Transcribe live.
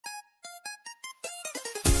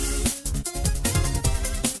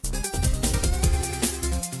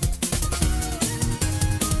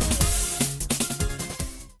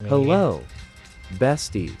Hello,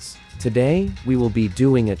 besties. Today, we will be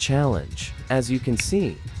doing a challenge. As you can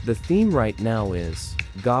see, the theme right now is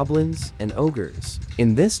goblins and ogres.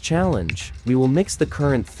 In this challenge, we will mix the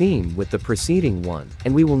current theme with the preceding one,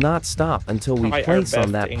 and we will not stop until we place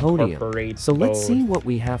on that podium. So let's see what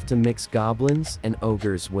we have to mix goblins and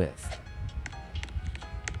ogres with.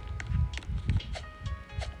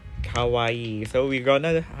 Kawaii. So we're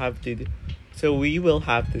gonna have to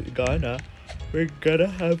why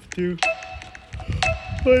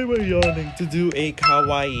am I yawning? To do a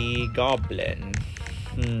kawaii goblin.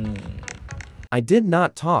 I did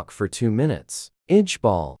not talk for 2 minutes.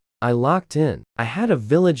 Idgeball. I locked in. I had a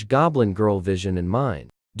village goblin girl vision in mind.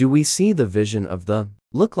 Do we see the vision of the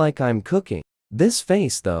look like I'm cooking? This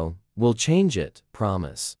face though, will change it,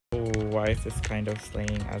 promise. Oh, why is this kind of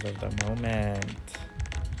slaying as of the moment?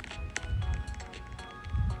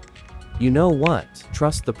 You know what?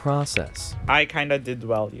 Trust the process. I kinda did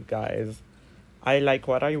well, you guys. I like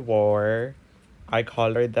what I wore. I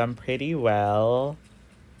colored them pretty well.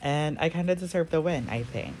 And I kinda deserve the win, I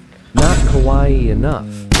think. Not kawaii enough.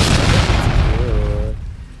 Cute.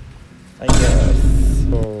 I guess.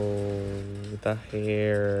 Oh, the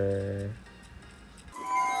hair.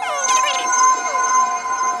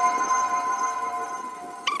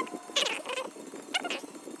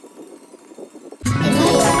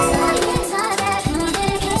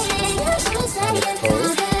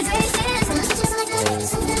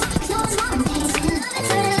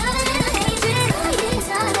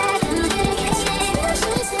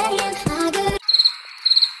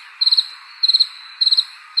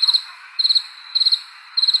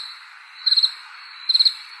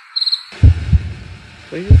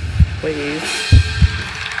 Please.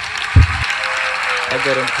 I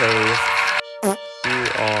didn't place.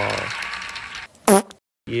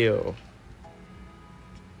 You.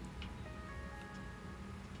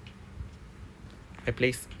 I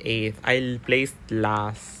placed 8th. I placed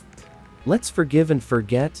last. Let's forgive and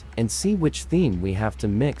forget and see which theme we have to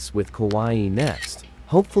mix with kawaii next.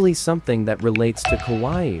 Hopefully something that relates to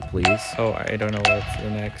kawaii, please. Oh, I don't know what's the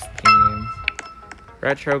next theme.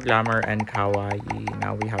 Retro, glamour, and kawaii.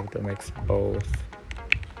 Now we have to mix both.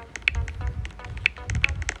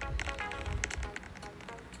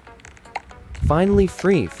 Finally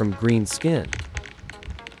free from green skin.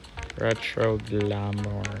 Retro,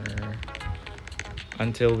 glamour.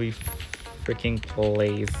 Until we freaking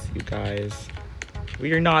place, you guys.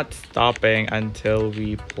 We are not stopping until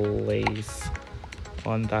we place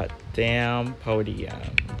on that damn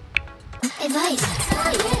podium.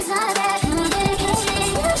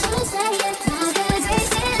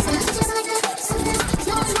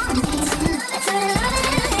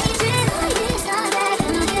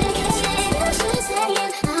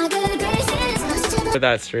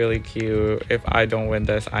 That's really cute. If I don't win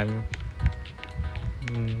this, I'm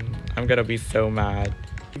gonna be so mad.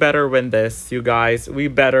 We better win this, you guys. We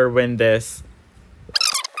better win this.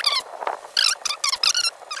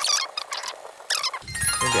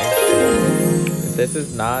 This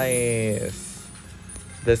is nice.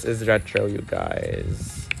 This is retro, you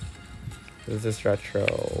guys. This is retro.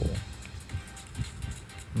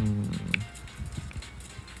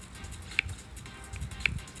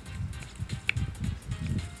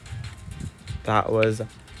 That was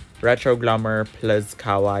retro glamour plus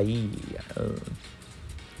kawaii.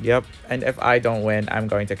 Yep, and if I don't win, I'm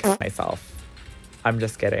going to kill myself. I'm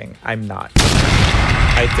just kidding. I'm not.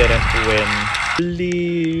 I didn't win.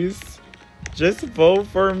 Please, just vote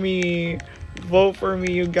for me. Vote for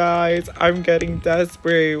me, you guys. I'm getting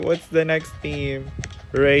desperate. What's the next theme?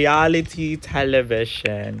 Reality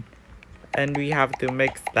television. And we have to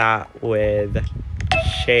mix that with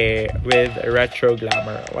retro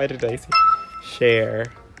glamour. Why did I say share?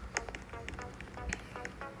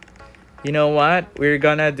 You know what? We're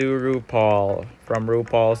gonna do RuPaul from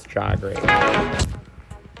RuPaul's Drag Race.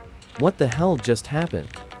 What the hell just happened?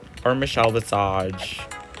 Or Michelle Visage.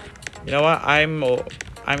 You know what? I'm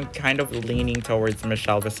kind of leaning towards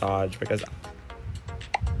Michelle Visage because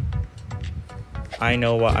I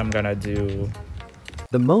know what I'm gonna do.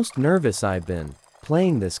 The most nervous I've been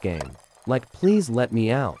playing this game. Like, please let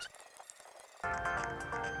me out.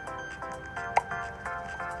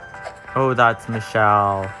 Oh, that's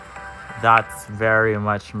Michelle. That's very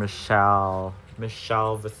much Michelle.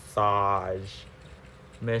 Michelle Visage.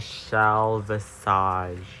 Michelle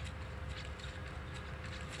Visage.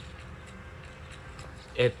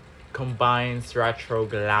 It combines retro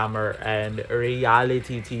glamour and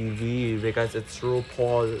reality TV because it's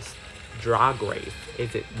RuPaul's Drag Race,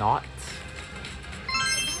 is it not?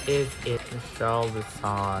 Is it Michelle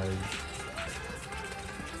Visage?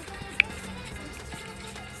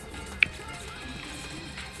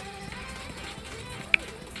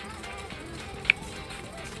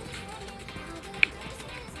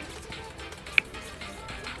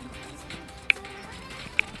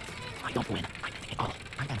 to win. Oh,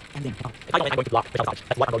 I am ending. If I don't win, I'm going to block Michelle Visage.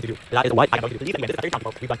 That's what I'm going to do. That is what I'm going to do. Please let me win. This is very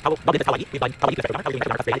responsible. We've done Goblins Kawaii. We've done Kawaii Defender. How are we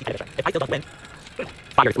doing Defender? Edition. If I still don't win,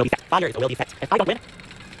 fires will be set. Fires will be set. If I don't win,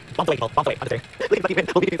 bombs away, people. Bombs away. I'm just kidding. Look at Steven.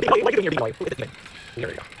 What are you doing here, B-boy? Who is this Steven? Here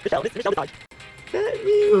we go. Michelle. This is Michelle Visage. Let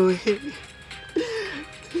me win.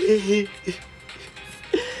 Please.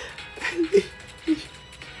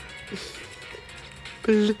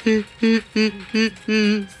 Please.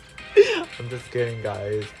 I'm just kidding,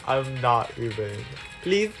 guys. I'm not even.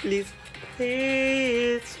 Please, please,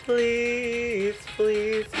 please, please,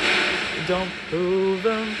 please. Don't prove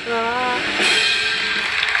them right.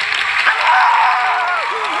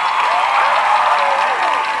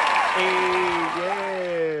 Hey,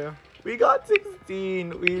 yeah. We got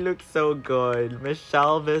 16. We look so good.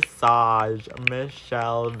 Michelle Visage.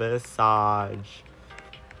 Michelle Visage.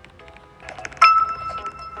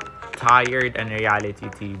 Tired and reality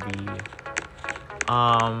TV.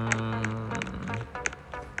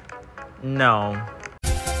 No.